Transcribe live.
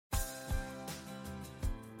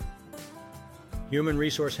Human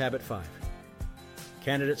Resource Habit 5.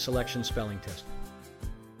 Candidate Selection Spelling Test.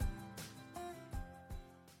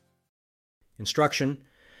 Instruction.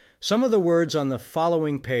 Some of the words on the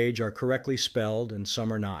following page are correctly spelled and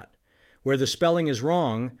some are not. Where the spelling is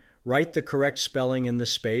wrong, write the correct spelling in the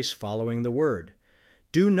space following the word.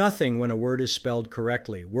 Do nothing when a word is spelled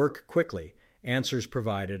correctly. Work quickly. Answers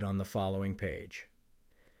provided on the following page.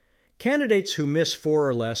 Candidates who miss 4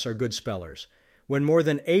 or less are good spellers. When more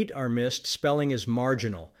than 8 are missed, spelling is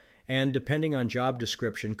marginal and, depending on job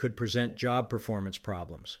description, could present job performance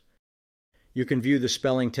problems. You can view the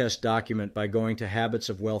spelling test document by going to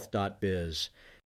habitsofwealth.biz.